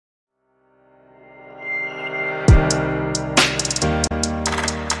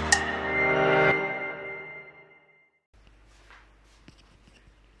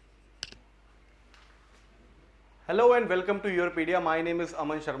Hello and welcome to YourPedia. My name is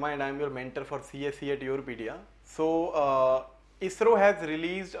Aman Sharma and I am your mentor for CSE at YourPedia. So, ISRO has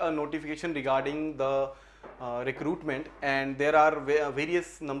released a notification regarding the recruitment, and there are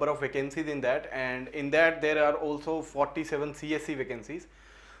various number of vacancies in that, and in that there are also 47 CSE vacancies.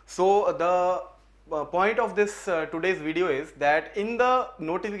 So, the point of this today's video is that in the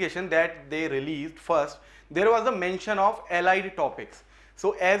notification that they released first, there was a mention of allied topics.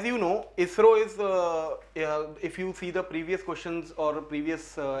 So as you know, ISRO is, if you see the previous questions or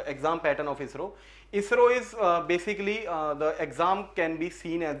previous exam pattern of ISRO is basically the exam can be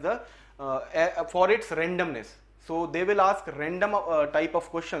seen as the for its randomness. So they will ask random type of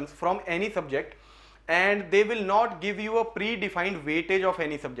questions from any subject, and they will not give you a predefined weightage of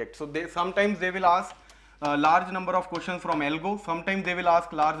any subject. So sometimes they will ask a large number of questions from Algo, sometimes they will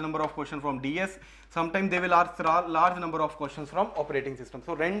ask large number of questions from DS, sometimes they will ask large number of questions from operating system.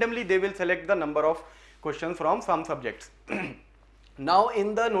 So randomly they will select the number of questions from some subjects. Now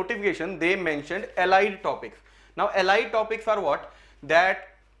in the notification they mentioned allied topics. Now allied topics are what? That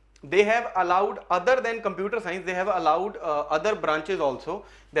they have allowed, other than computer science, they have allowed other branches also,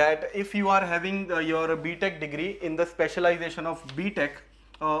 that if you are having your BTech degree in the specialization of BTech,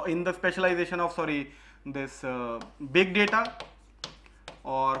 in the specialization of this big data,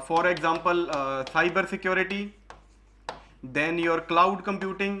 or for example cyber security, then your cloud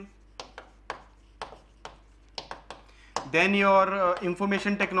computing, then your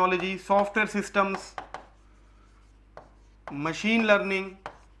information technology, software systems, machine learning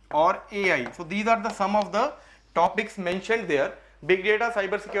or AI. So these are the some of the topics mentioned there: big data,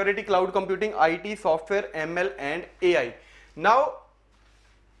 cyber security, cloud computing, IT, software, ML and AI. Now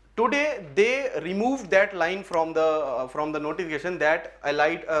today they removed that line from the notification, that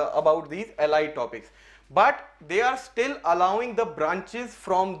allied about these allied topics, but they are still allowing the branches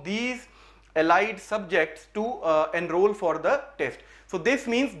from these allied subjects to enroll for the test. So this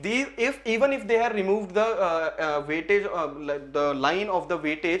means these, even if they have removed the weightage, the line of the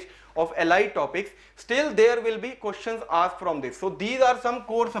weightage of allied topics, still there will be questions asked from this. So these are some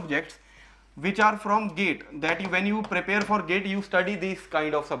core subjects which are from GATE, that when you prepare for GATE you study these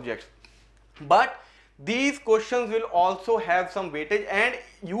kind of subjects, but these questions will also have some weightage, and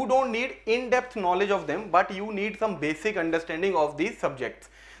you don't need in-depth knowledge of them, but you need some basic understanding of these subjects.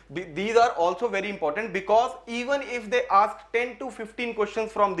 These are also very important, because even if they ask 10 to 15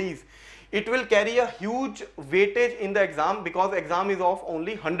 questions from these, it will carry a huge weightage in the exam, because exam is of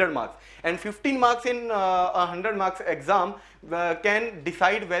only 100 marks, and 15 marks in a 100 marks exam can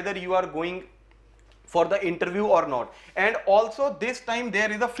decide whether you are going for the interview or not. And also this time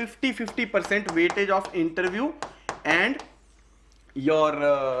there is a 50% weightage of interview and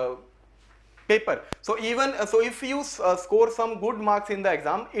your paper. So even so if you score some good marks in the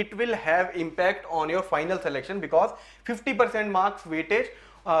exam, it will have impact on your final selection, because 50% marks weightage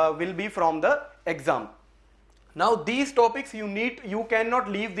will be from the exam. Now these topics you cannot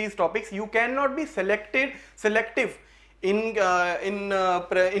leave these topics. You cannot be selective in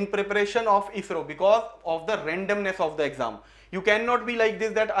preparation of ISRO because of the randomness of the exam. You cannot be like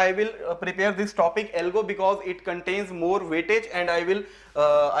this, that I will prepare this topic Algo because it contains more weightage, and I will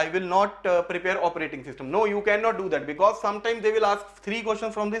not prepare operating system. No, you cannot do that, because sometimes they will ask 3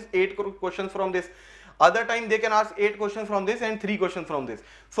 questions from this, 8 questions from this. Other time they can ask 8 questions from this and 3 questions from this.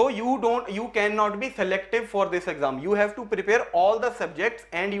 So you cannot be selective for this exam. You have to prepare all the subjects,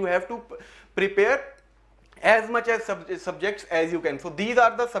 and you have to prepare as much as subjects as you can. So these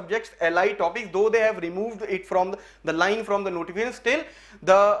are the subjects allied topics. Though they have removed it from the line from the notification, still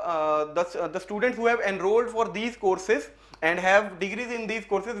the students who have enrolled for these courses and have degrees in these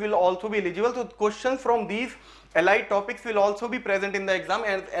courses will also be eligible. So questions from these allied topics will also be present in the exam,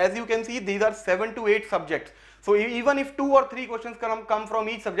 and as you can see, these are 7 to 8 subjects. So even if 2 or 3 questions come from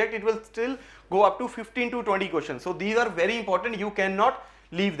each subject, it will still go up to 15 to 20 questions. So these are very important. You cannot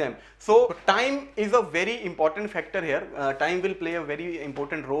leave them. So time is a very important factor here. Time will play a very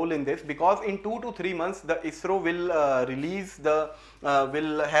important role in this, because in 2 to 3 months the ISRO will release the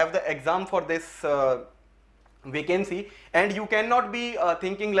will have the exam for this vacancy, and you cannot be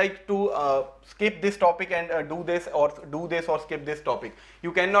thinking like to skip this topic and do this or skip this topic.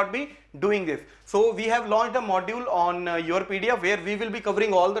 You cannot be doing this. So we have launched a module on YourPedia, where we will be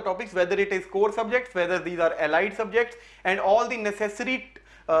covering all the topics, whether it is core subjects, whether these are allied subjects, and all the necessary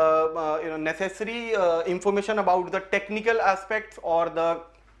information about the technical aspects, or the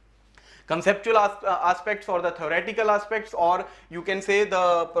conceptual aspects, or the theoretical aspects, or you can say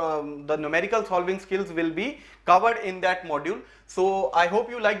the numerical solving skills will be covered in that module. So I hope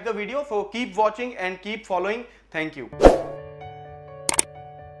you like the video. So keep watching and keep following. Thank you.